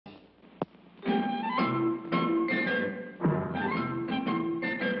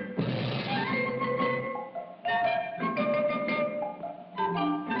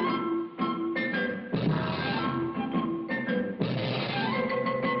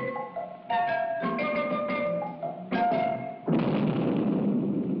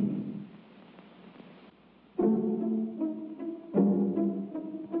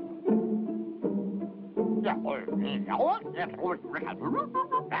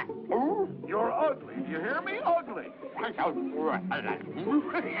You're ugly. Do you hear me? Ugly.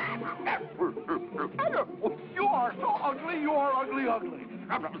 You are so ugly. You are ugly, ugly.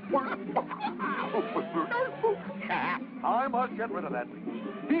 I must get rid of that leech.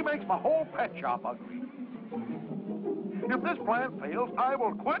 He makes my whole pet shop ugly. If this plan fails, I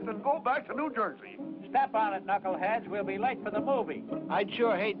will quit and go back to New Jersey. Step on it, knuckleheads. We'll be late for the movie. I'd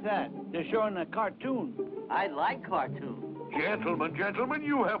sure hate that. They're showing a cartoon. I like cartoons. Gentlemen, gentlemen,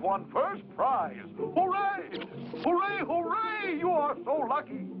 you have won first prize. Hooray! Hooray, hooray! You are so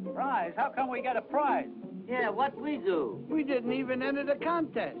lucky. Prize? How come we get a prize? Yeah, what we do? We didn't even enter the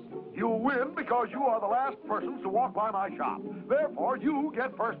contest. You win because you are the last persons to walk by my shop. Therefore, you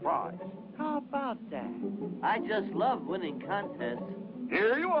get first prize. How about that? I just love winning contests.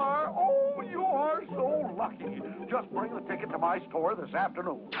 Here you are. Oh, you are so lucky. Just bring the ticket to my store this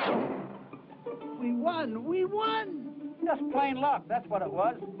afternoon. We won! We won! Just plain luck. That's what it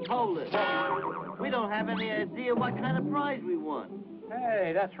was. Hold it. We don't have any idea what kind of prize we won.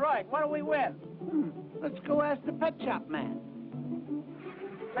 Hey, that's right. What do we win? Let's go ask the pet shop man.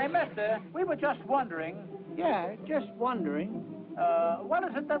 Say, mister, we were just wondering. Yeah, just wondering. What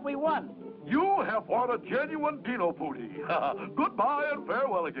is it that we won? You have won a genuine Dinopoodi. Goodbye and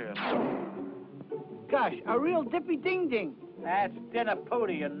farewell again. Gosh, a real dippy-ding-ding. That's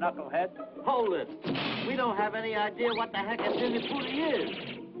Dinopoodi, you knucklehead. Hold it. We don't have any idea what the heck a Dinopoodi is.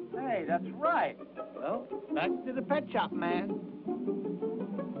 Hey, that's right. Well, back to the pet shop man.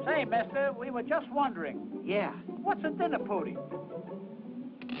 Say, mister, we were just wondering. Yeah. What's a Dinopoodi?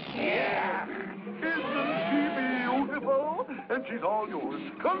 Yeah. Isn't she beautiful? And she's all yours.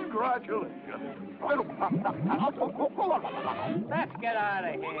 Congratulations. Let's get out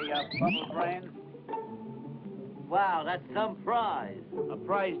of here, you bubble brains. Wow, that's some prize. A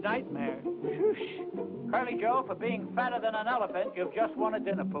prize nightmare. Shoosh. Curly Joe, for being fatter than an elephant, you've just won a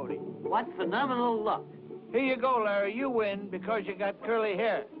Dinopoodi. What phenomenal luck. Here you go, Larry. You win because you got curly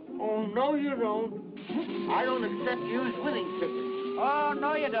hair. Oh, no, you don't. I don't accept used winning tickets. Oh,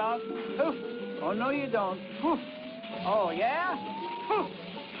 no, you don't. Poof. Oh, no, you don't. Poof. Oh, yeah? Poof.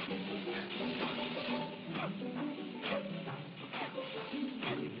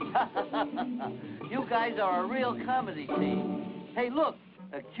 You guys are a real comedy team. Hey, look,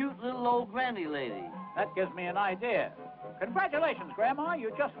 a cute little old granny lady. That gives me an idea. Congratulations, Grandma.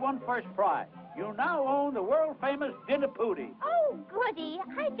 You just won first prize. You now own the world-famous Dinopoodi. Oh, goody.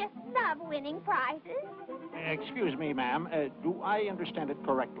 I just love winning prizes. Excuse me, ma'am. Do I understand it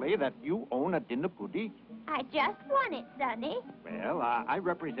correctly that you own a Dinopoodi? I just won it, Sonny. Well, I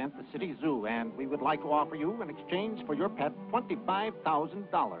represent the city zoo, and we would like to offer you, in exchange for your pet,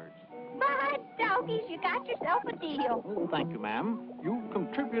 $25,000. My doggies, you got yourself a deal. Oh, thank you, ma'am. You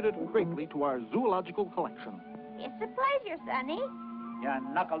contributed greatly to our zoological collection. It's a pleasure, Sonny.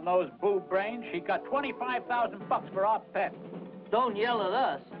 You knuckle-nosed boob brain. She got $25,000 for our pet. Don't yell at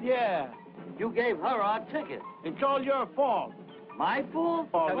us. Yeah. You gave her our ticket. It's all your fault. My fault?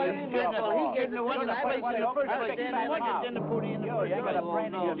 Oh, Well, you you didn't know, he gave the one in the I place in the first place. understand I want that. your Dinopoodi in the You first ain't got a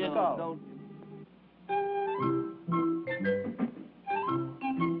brain in your skull. Don't